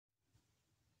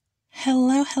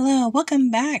Hello, hello. Welcome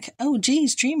back. Oh,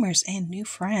 geez, dreamers and new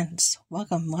friends.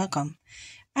 Welcome, welcome.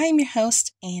 I'm your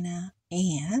host, Anna,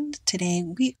 and today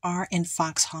we are in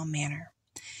Foxhall Manor.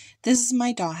 This is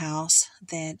my dollhouse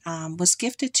that was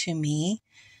gifted to me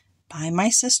by my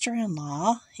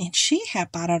sister-in-law, and she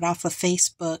had bought it off of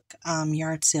Facebook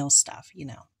yard sale stuff, you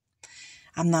know.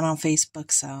 I'm not on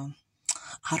Facebook, so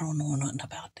I don't know nothing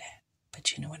about that,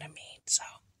 but you know what I mean, so.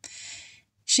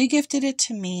 She gifted it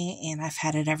to me, and I've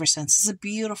had it ever since. It's a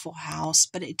beautiful house,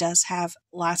 but it does have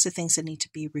lots of things that need to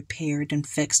be repaired and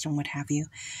fixed and what have you.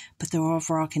 But the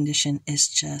overall condition is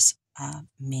just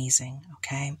amazing,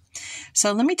 okay?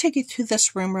 So let me take you through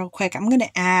this room real quick. I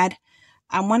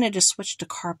wanted to switch the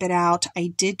carpet out.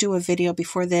 I did do a video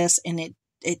before this, and it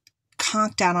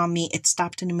conked out on me. It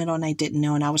stopped in the middle, and I didn't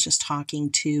know, and I was just talking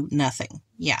to nothing.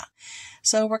 Yeah.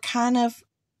 So we're kind of,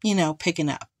 picking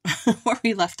up where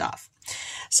we left off.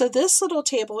 So this little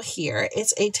table here,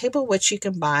 it's a table which you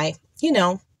can buy,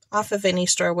 off of any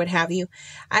store, what have you.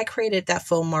 I created that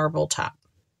faux marble top.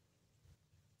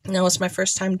 Now, it's my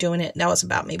first time doing it. That was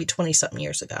about maybe 20-something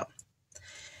years ago.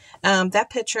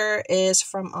 That picture is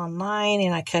from online,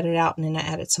 and I cut it out, and then I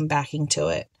added some backing to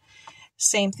it.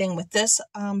 Same thing with this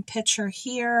picture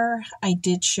here. I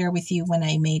did share with you when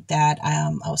I made that.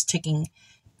 I was taking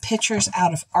pictures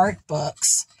out of art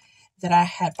books that I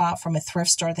had bought from a thrift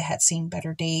store that had seen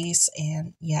better days.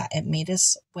 And yeah, it made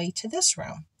its way to this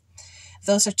room.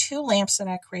 Those are two lamps that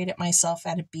I created myself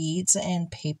out of beads and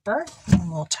paper. And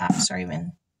little tops are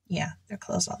they're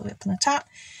closed all the way up on the top.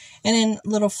 And then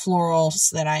little florals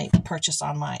that I purchased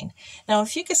online. Now,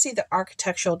 if you can see the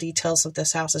architectural details of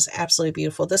this house is absolutely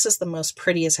beautiful. This is the most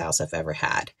prettiest house I've ever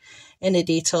had. And the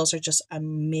details are just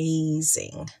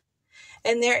amazing.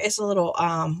 And there is a little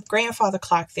grandfather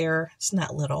clock there. It's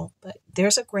not little, but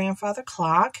there's a grandfather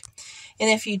clock. And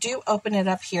if you do open it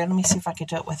up here, let me see if I can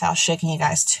do it without shaking you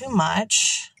guys too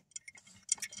much.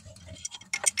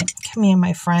 Come here,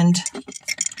 my friend.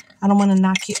 I don't want to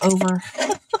knock you over.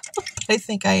 I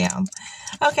think I am.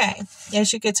 Okay.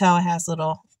 As you can tell, it has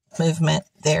little movement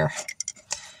there.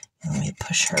 Let me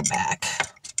push her back.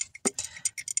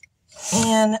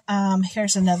 And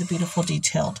here's another beautiful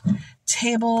detailed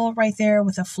table right there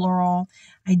with a floral.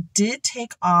 I did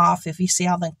take off, if you see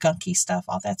all the gunky stuff,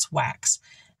 all that's wax.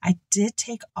 I did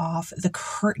take off the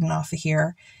curtain off of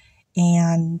here.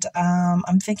 And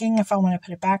I'm thinking if I want to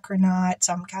put it back or not.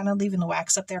 So I'm kind of leaving the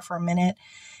wax up there for a minute.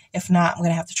 If not, I'm going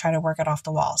to have to try to work it off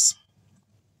the walls.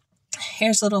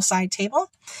 Here's a little side table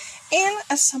and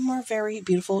a somewhere very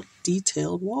beautiful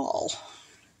detailed wall.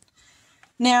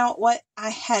 Now, what I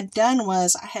had done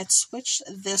was I had switched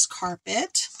this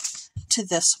carpet to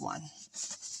this one.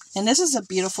 And this is a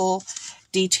beautiful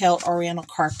detailed oriental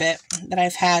carpet that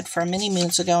I've had from many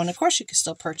moons ago. And of course, you can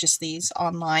still purchase these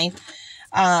online.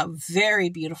 Very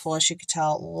beautiful, as you can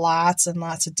tell. Lots and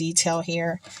lots of detail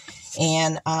here.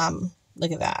 And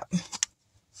look at that.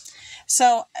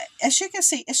 So, as you can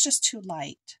see, it's just too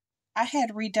light. I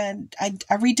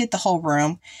redid the whole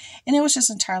room, and it was just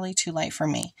entirely too light for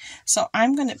me. So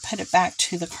I'm going to put it back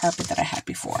to the carpet that I had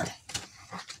before.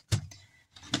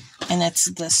 And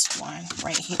it's this one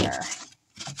right here.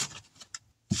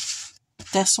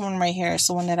 This one right here is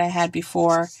the one that I had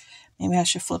before. Maybe I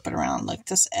should flip it around. Look,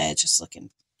 this edge is looking,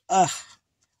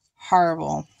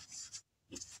 horrible.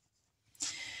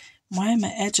 Why are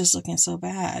my edges looking so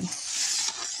bad?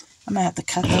 I'm going to have to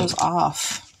cut those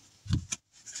off.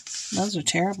 Those are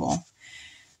terrible.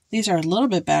 These are a little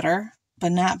bit better,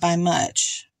 but not by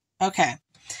much. Okay.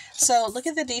 So look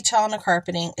at the detail on the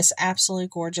carpeting. It's absolutely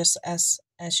gorgeous as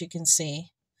you can see.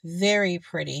 Very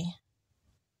pretty.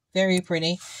 Very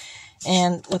pretty.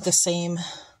 And with the same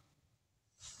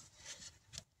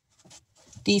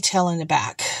detail in the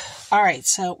back. All right.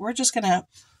 So we're just going to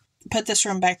put this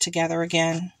room back together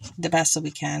again the best that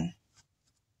we can.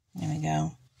 There we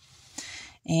go.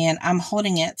 And I'm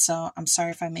holding it, so I'm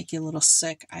sorry if I make you a little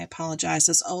sick. I apologize.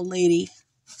 This old lady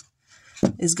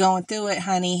is going through it,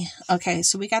 honey. Okay,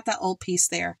 so we got that old piece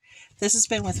there. This has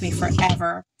been with me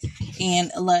forever.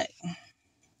 And look,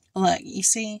 you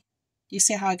see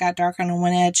how it got dark on the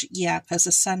one edge? Yeah, because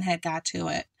the sun had got to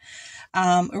it.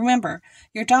 Remember,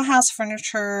 your dollhouse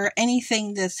furniture,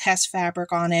 anything that has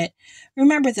fabric on it,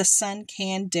 remember the sun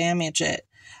can damage it.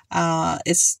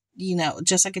 It's,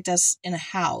 just like it does in a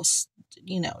house.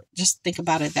 Just think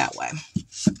about it that way.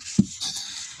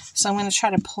 So I'm going to try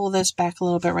to pull this back a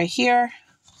little bit right here.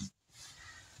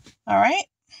 All right.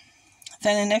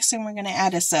 Then the next thing we're going to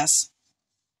add is this.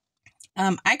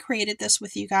 I created this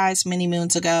with you guys many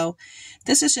moons ago.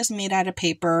 This is just made out of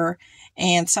paper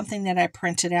and something that I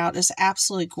printed out. Is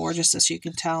absolutely gorgeous, as you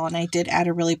can tell. And I did add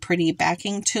a really pretty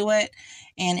backing to it.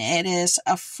 And it is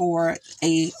for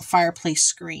a fireplace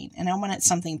screen. And I wanted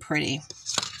something pretty.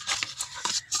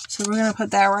 So we're going to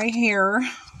put that right here.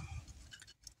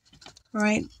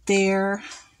 Right there.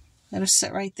 Let it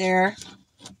sit right there.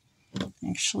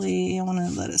 Actually, I want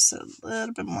to let it sit a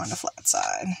little bit more on the flat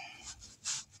side.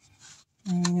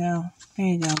 There you go. There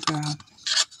you go, girl.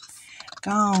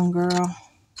 Go on, girl.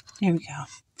 There we go.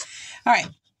 All right.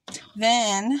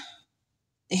 Then,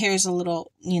 here's a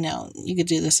little, you could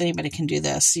do this. Anybody can do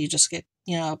this. You just get,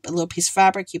 a little piece of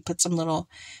fabric. You put some little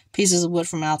pieces of wood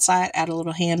from outside, add a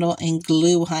little handle, and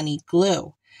glue, honey.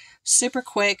 Glue. Super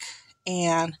quick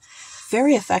and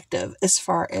very effective as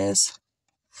far as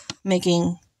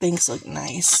making things look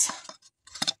nice.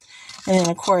 And then,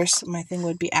 of course, my thing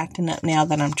would be acting up now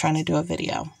that I'm trying to do a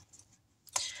video.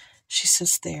 She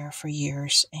sits there for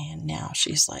years, and now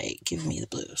she's like, giving me the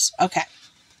blues. Okay.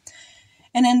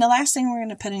 And then the last thing we're going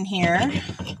to put in here,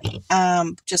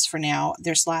 just for now,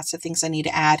 there's lots of things I need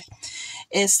to add,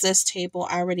 is this table.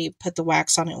 I already put the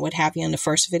wax on it, what have you, in the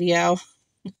first video.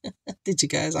 That you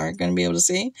guys aren't going to be able to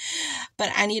see. But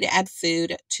I need to add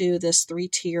food to this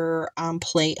 3-tier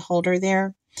plate holder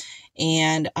there.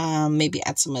 And maybe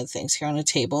add some other things here on the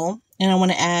table. And I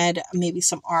want to add maybe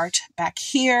some art back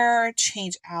here.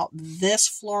 Change out this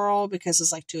floral because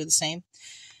it's like two of the same.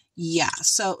 Yeah,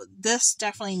 so this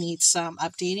definitely needs some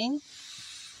updating.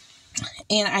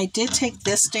 And I did take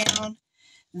this down.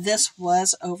 This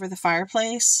was over the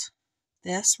fireplace.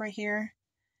 This right here.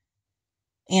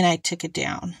 And I took it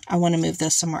down. I want to move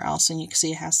this somewhere else. And you can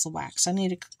see it has the wax. I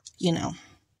need to,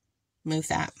 move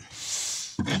that.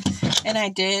 And I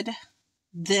did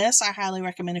this. I highly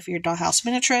recommend it for your Dollhouse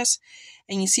Miniatures.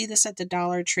 And you see this at the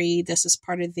Dollar Tree. This is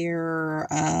part of their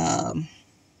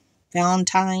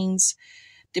Valentine's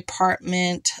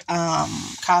department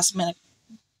cosmetic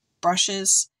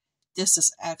brushes. This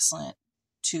is excellent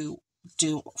to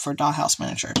do for Dollhouse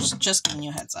Miniatures. Just giving you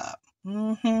a heads up.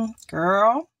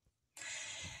 Girl.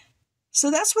 So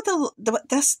that's what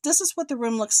this is what the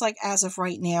room looks like as of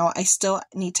right now. I still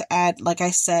need to add, like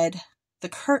I said, the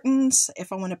curtains,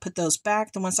 if I want to put those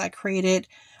back, the ones I created,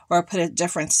 or put a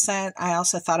different set. I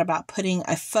also thought about putting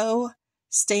a faux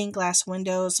stained glass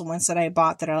windows, the ones that I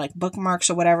bought that are like bookmarks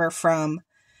or whatever from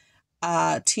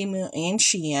Temu and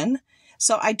Shein.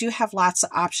 So I do have lots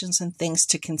of options and things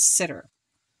to consider.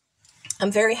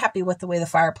 I'm very happy with the way the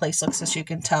fireplace looks, as you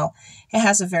can tell. It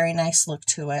has a very nice look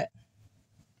to it.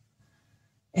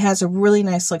 It has a really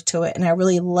nice look to it, and I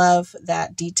really love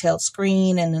that detailed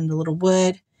screen and then the little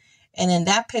wood. And in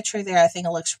that picture there, I think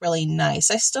it looks really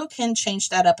nice. I still can change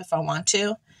that up if I want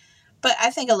to, but I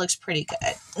think it looks pretty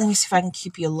good. Let me see if I can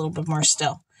keep you a little bit more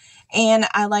still. And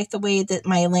I like the way that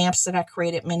my lamps that I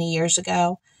created many years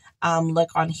ago look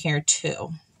on here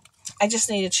too. I just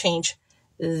need to change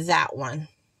that one.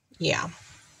 Yeah.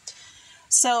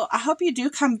 So I hope you do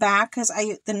come back, because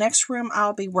the next room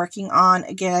I'll be working on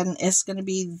again is going to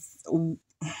be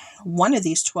one of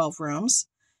these 12 rooms,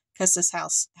 because this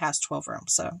house has 12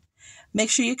 rooms. So make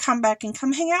sure you come back and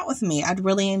come hang out with me. I'd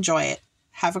really enjoy it.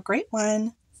 Have a great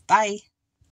one. Bye.